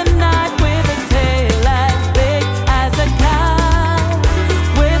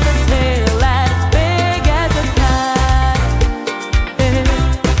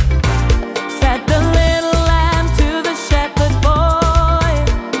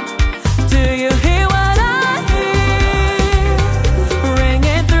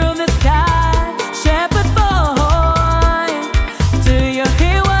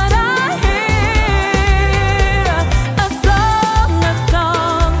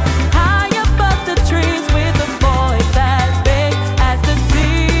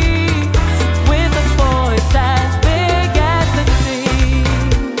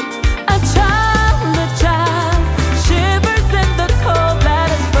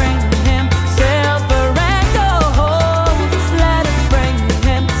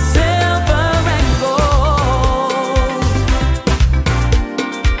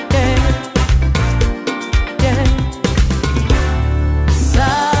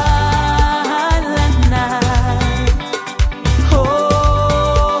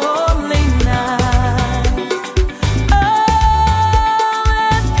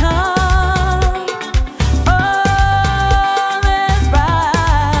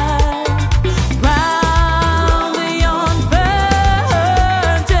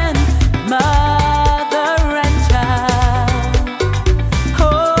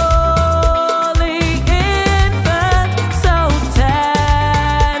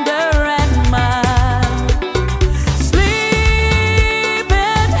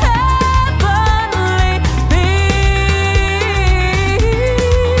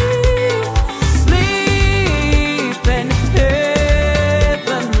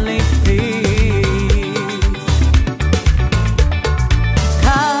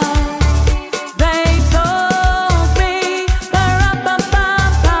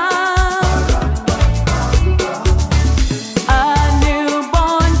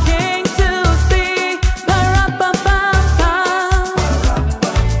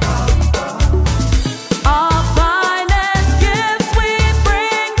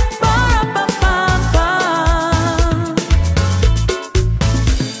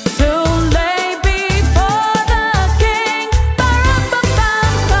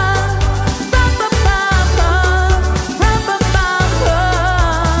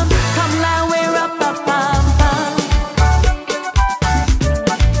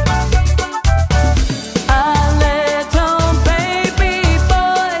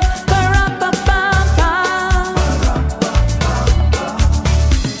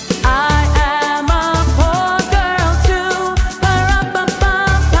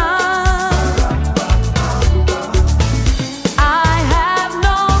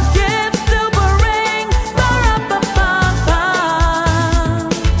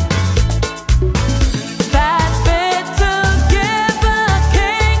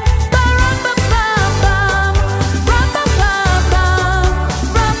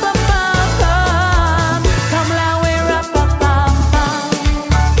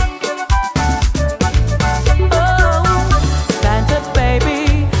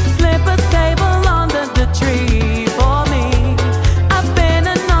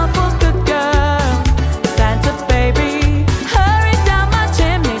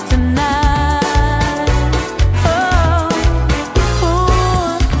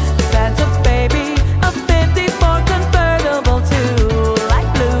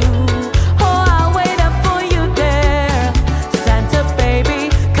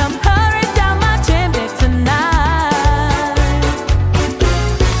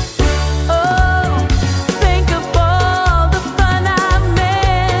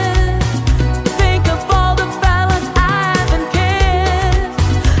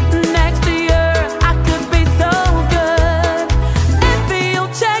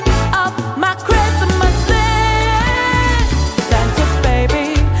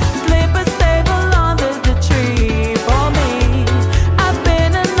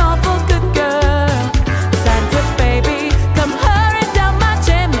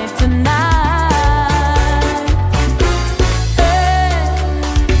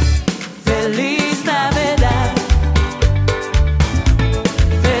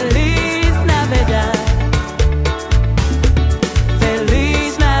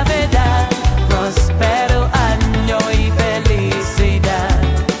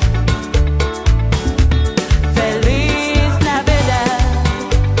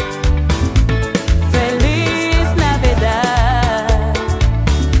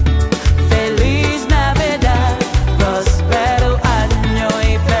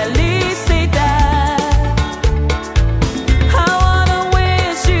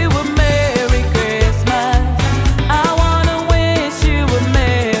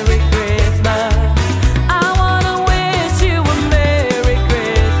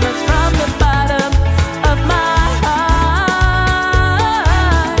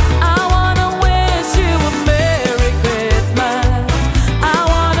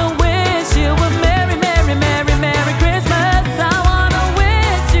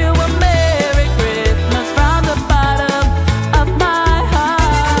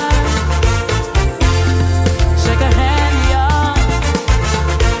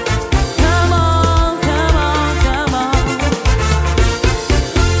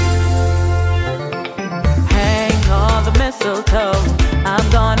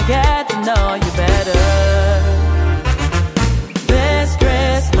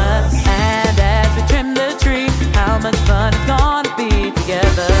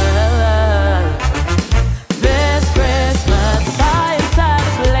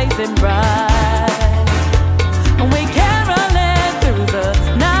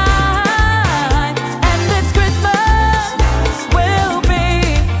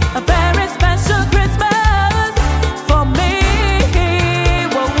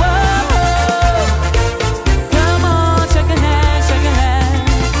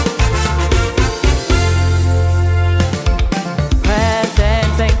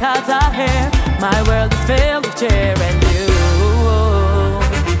 cheering you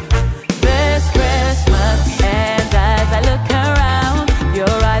this Christmas. And as I look around, your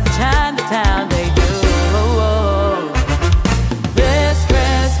eyes shine the town, they do. This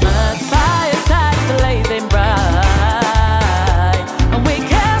Christmas, firesides blazing bright, and we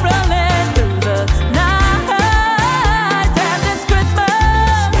caroling through the night. And this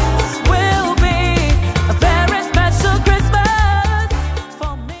Christmas will be a very special Christmas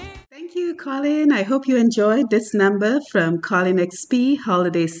for me. Thank you, Colin. I hope you enjoyed this number from Colin XP,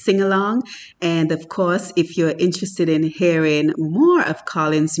 Holiday Sing Along. And of course, if you're interested in hearing more of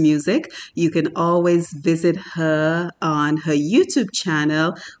Colin's music, you can always visit her on her YouTube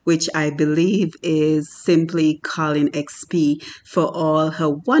channel, which I believe is simply Colin XP, for all her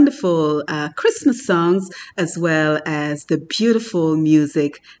wonderful Christmas songs, as well as the beautiful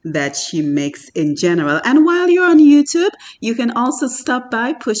music that she makes in general. And while you're on YouTube, you can also stop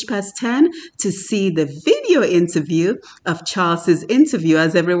by Push Past 10 to see the video interview of Charles's interview.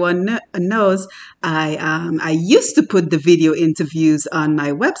 As everyone knows, I used to put the video interviews on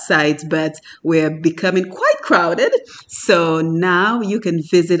my website, but we're becoming quite crowded. So now you can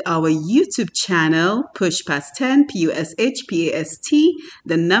visit our YouTube channel, Push Past 10, PUSHPAST,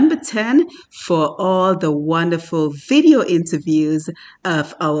 the number 10, for all the wonderful video interviews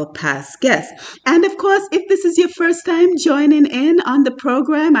of our past guests. And of course, if this is your first time joining in on the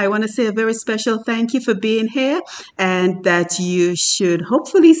program, I want to say a very special thank you for being here, and that you should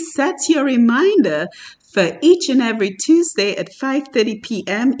hopefully set your reminder for each and every Tuesday at 5:30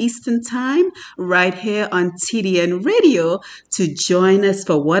 p.m. Eastern Time, right here on TDN Radio, to join us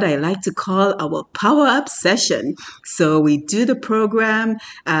for what I like to call our Power Up session. So we do the program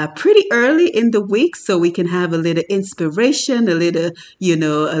pretty early in the week, so we can have a little inspiration, a little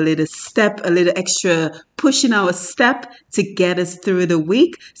step, a little extra push in our step to get us through the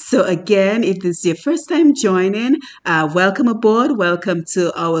week. So again, if this is your first time joining, welcome aboard, welcome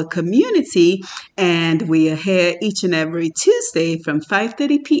to our community, and we are here each and every Tuesday from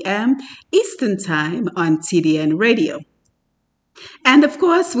 5:30 p.m. Eastern Time on TDN Radio. And of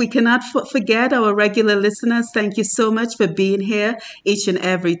course, we cannot forget our regular listeners. Thank you so much for being here each and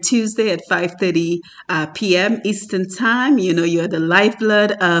every Tuesday at 5:30 p.m. Eastern Time. You know, you're the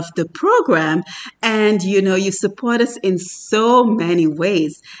lifeblood of the program, and you support us in so many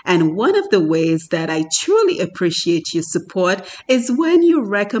ways. And one of the ways that I truly appreciate your support is when you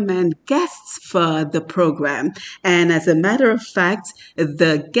recommend guests for the program. And as a matter of fact,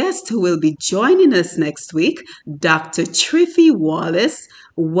 the guest who will be joining us next week, Dr. Triffy Wallace,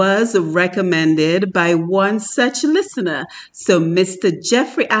 was recommended by one such listener. So Mr.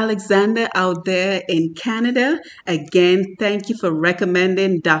 Jeffrey Alexander out there in Canada, again, thank you for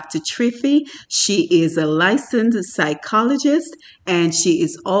recommending Dr. Triffy. She is a licensed psychologist, and she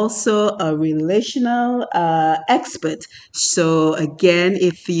is also a relational expert. So again,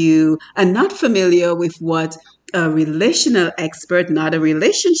 if you are not familiar with what a relational expert, not a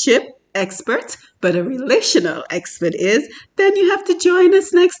relationship expert, but a relational expert is, then you have to join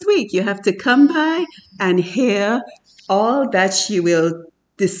us next week. You have to come by and hear all that she will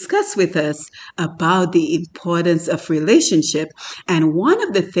discuss with us about the importance of relationship. And one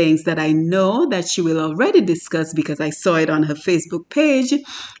of the things that I know that she will already discuss, because I saw it on her Facebook page,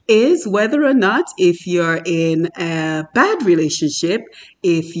 is whether or not, if you're in a bad relationship,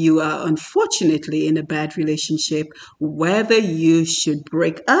 if you are unfortunately in a bad relationship, whether you should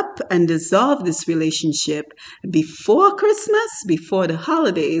break up and dissolve this relationship before Christmas, before the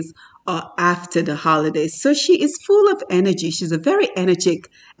holidays, or after the holidays. So she is full of energy. She's a very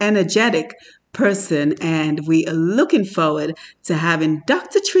energetic person, and we are looking forward to having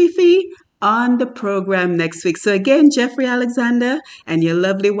Dr. Triffy on the program next week. So again, Jeffrey Alexander and your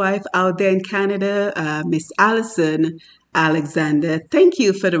lovely wife out there in Canada, Miss Allison Alexander, thank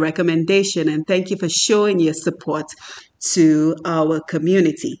you for the recommendation, and thank you for showing your support to our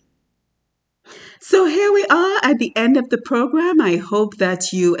community. So here we are at the end of the program. I hope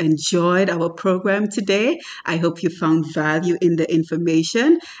that you enjoyed our program today. I hope you found value in the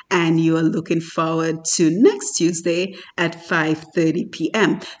information, and you are looking forward to next Tuesday at 5:30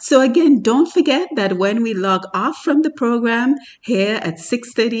 p.m. So again, don't forget that when we log off from the program here at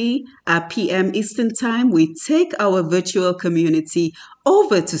 6:30 p.m. Eastern Time, we take our virtual community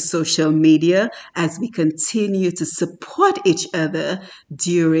over to social media as we continue to support each other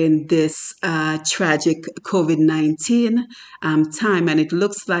during this tragic COVID-19 time. And it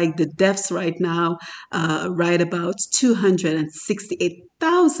looks like the deaths right now, right about 268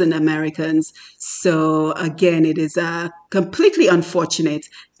 100,000 Americans. So again, it is completely unfortunate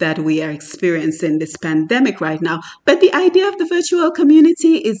that we are experiencing this pandemic right now. But the idea of the virtual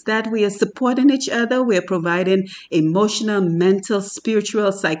community is that we are supporting each other. We are providing emotional, mental,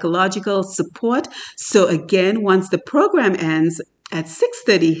 spiritual, psychological support. So again, once the program ends, at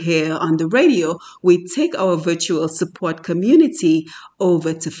 6:30 here on the radio, we take our virtual support community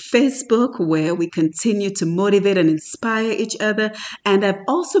over to Facebook, where we continue to motivate and inspire each other. And I've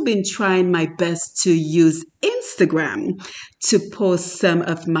also been trying my best to use Instagram to post some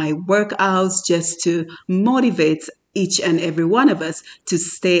of my workouts just to motivate each and every one of us to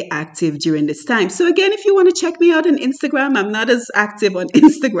stay active during this time. So again, if you want to check me out on Instagram, I'm not as active on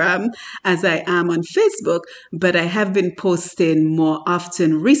Instagram as I am on Facebook, but I have been posting more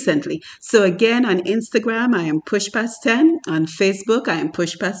often recently. So again, on Instagram, I am Push Past 10. On Facebook, I am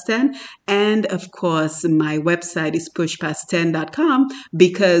Push Past 10. And of course, my website is pushpast10.com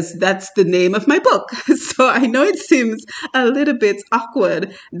because that's the name of my book. So I know it seems a little bit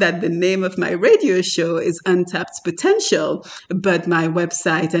awkward that the name of my radio show is Untapped Potential, but my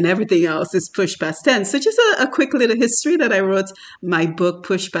website and everything else is Push Past 10. So just a quick little history that I wrote my book,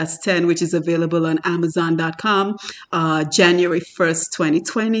 Push Past 10, which is available on Amazon.com. January 1st,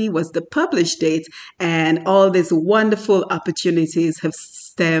 2020 was the publish date, and all these wonderful opportunities have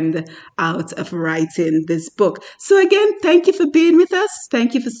stemmed out of writing this book. So again, thank you for being with us.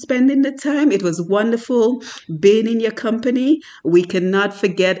 Thank you for spending the time. It was wonderful being in your company. We cannot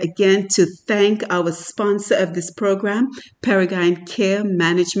forget again to thank our sponsor of this program, Peregrine Care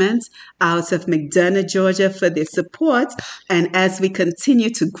Management out of McDonough, Georgia, for their support. And as we continue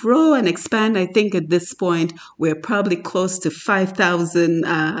to grow and expand, I think at this point, we're probably close to 5,000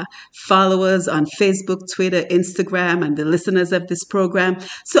 followers on Facebook, Twitter, Instagram, and the listeners of this program.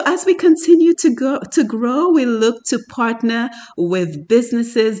 So as we continue to grow, we look to partner with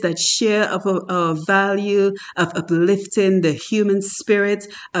businesses that share our value of uplifting the human spirit,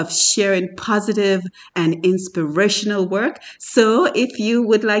 of sharing positive and inspirational work. So if you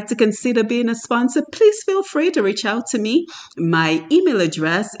would like to consider being a sponsor, please feel free to reach out to me. My email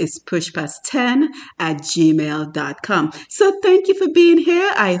address is pushpast10@gmail.com. So thank you for being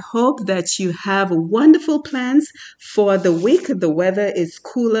here. I hope that you have wonderful plans for the week. The weather is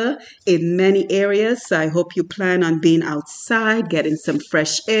cooler in many areas, so I hope you plan on being outside, getting some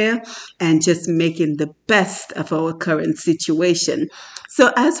fresh air, and just making the best of our current situation.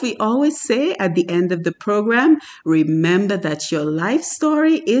 So as we always say at the end of the program, remember that your life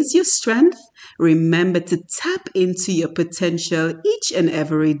story is your strength. Remember to tap into your potential each and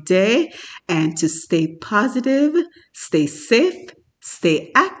every day, and to stay positive, stay safe,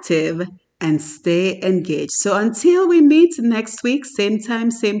 stay active, and stay engaged. So until we meet next week, same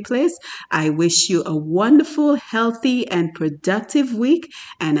time, same place, I wish you a wonderful, healthy, and productive week,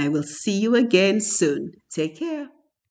 and I will see you again soon. Take care.